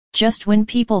Just when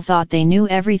people thought they knew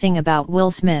everything about Will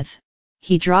Smith,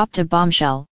 he dropped a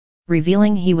bombshell,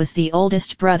 revealing he was the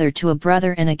oldest brother to a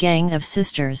brother and a gang of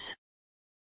sisters.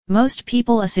 Most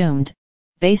people assumed,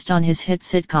 based on his hit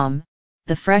sitcom,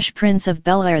 The Fresh Prince of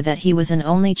Bel-Air, that he was an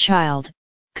only child,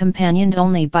 companioned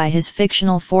only by his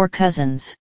fictional 4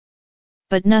 cousins.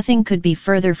 But nothing could be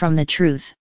further from the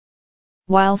truth.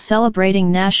 While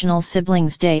celebrating National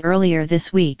Siblings Day earlier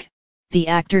this week, the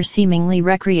actor seemingly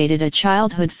recreated a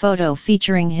childhood photo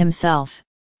featuring himself,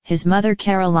 his mother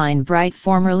Caroline Bright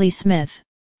formerly Smith,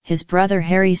 his brother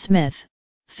Harry Smith,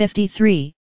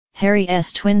 53,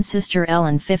 Harry's twin sister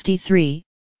Ellen 53,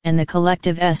 and the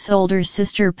collective's older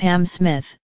sister Pam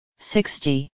Smith,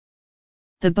 60.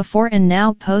 The before and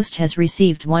now post has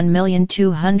received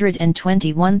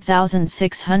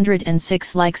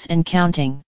 1,221,606 likes and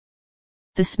counting.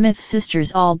 The Smith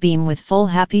sisters all beam with full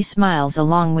happy smiles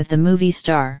along with the movie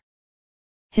star.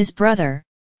 His brother,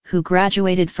 who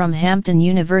graduated from Hampton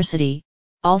University,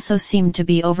 also seemed to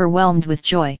be overwhelmed with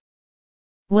joy.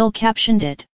 Will captioned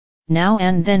it, "Now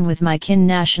and then with my kin,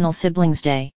 National Siblings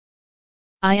Day.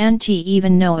 I didn't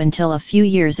even know until a few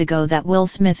years ago that Will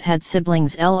Smith had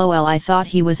siblings, lol. I thought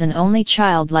he was an only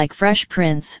child like Fresh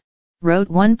Prince," wrote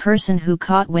one person who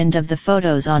caught wind of the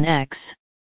photos on X.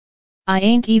 "I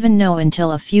ain't even know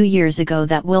until a few years ago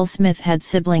that Will Smith had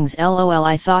siblings, lol.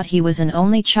 I thought he was an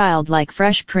only child like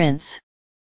Fresh Prince."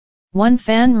 One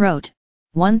fan wrote,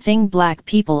 "One thing black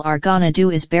people are gonna do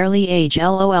is barely age,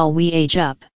 lol. We age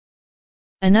up."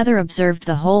 Another observed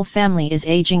the whole family is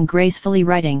aging gracefully,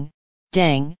 writing,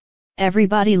 "Dang,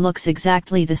 everybody looks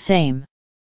exactly the same."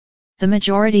 The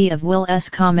majority of Will's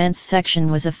comments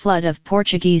section was a flood of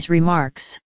Portuguese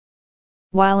remarks.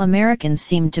 While Americans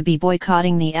seem to be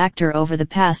boycotting the actor over the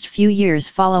past few years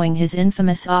following his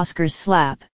infamous Oscars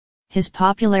slap, his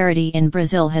popularity in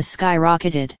Brazil has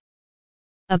skyrocketed.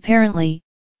 Apparently,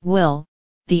 Will,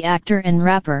 the actor and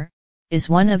rapper, is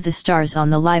one of the stars on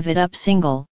the Live It Up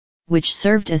single, which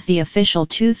served as the official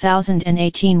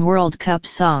 2018 World Cup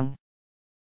song.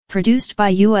 Produced by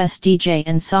US DJ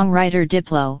and songwriter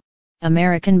Diplo,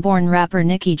 American-born rapper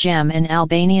Nicky Jam and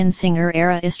Albanian singer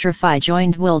Era Istrafi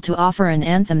joined Will to offer an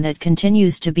anthem that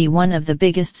continues to be one of the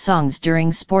biggest songs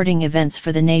during sporting events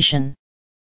for the nation.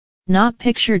 Not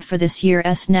pictured for this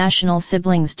year's National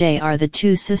Siblings Day are the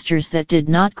 2 sisters that did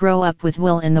not grow up with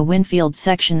Will in the Winfield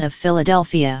section of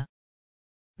Philadelphia.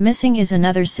 Missing is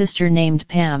another sister named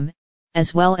Pam,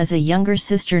 as well as a younger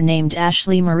sister named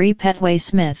Ashley Marie Petway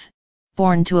Smith,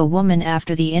 born to a woman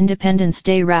after the Independence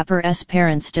Day rapper's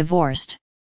parents divorced.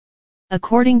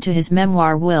 According to his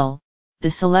memoir Will,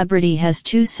 the celebrity has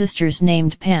 2 sisters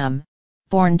named Pam,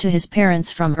 born to his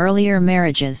parents from earlier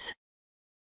marriages.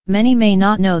 Many may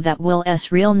not know that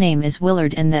Will's real name is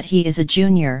Willard and that he is a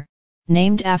junior,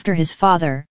 named after his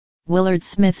father, Willard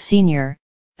Smith Sr.,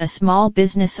 a small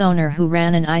business owner who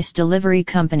ran an ice delivery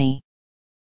company.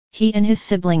 He and his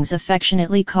siblings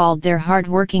affectionately called their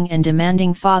hard-working and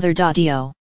demanding father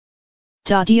Daddio.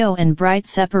 Daddio and Bright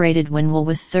separated when Will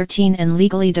was 13 and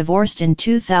legally divorced in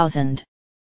 2000.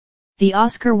 The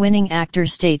Oscar-winning actor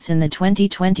states in the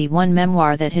 2021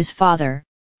 memoir that his father,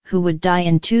 who would die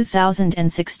in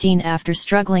 2016 after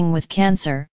struggling with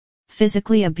cancer,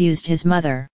 physically abused his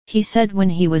mother. He said when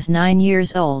he was 9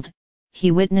 years old,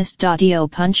 he witnessed Daddio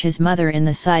punch his mother in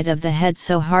the side of the head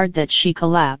so hard that she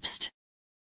collapsed.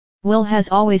 Will has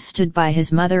always stood by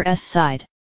his mother's side.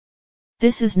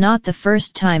 This is not the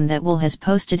first time that Will has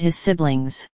posted his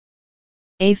siblings.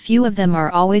 A few of them are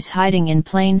always hiding in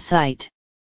plain sight.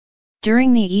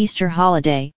 During the Easter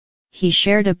holiday, he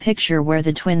shared a picture where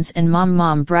the twins and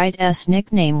Mom Bright's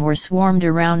nickname were swarmed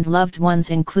around loved ones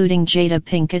including Jada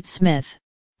Pinkett Smith,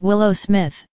 Willow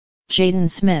Smith, Jaden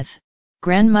Smith,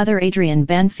 grandmother Adrienne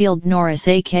Banfield Norris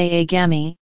aka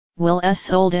Gammy,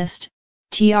 Will's oldest,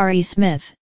 Tre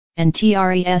Smith, and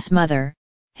Tre's mother,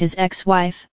 his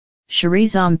ex-wife, Cherie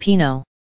Zampino.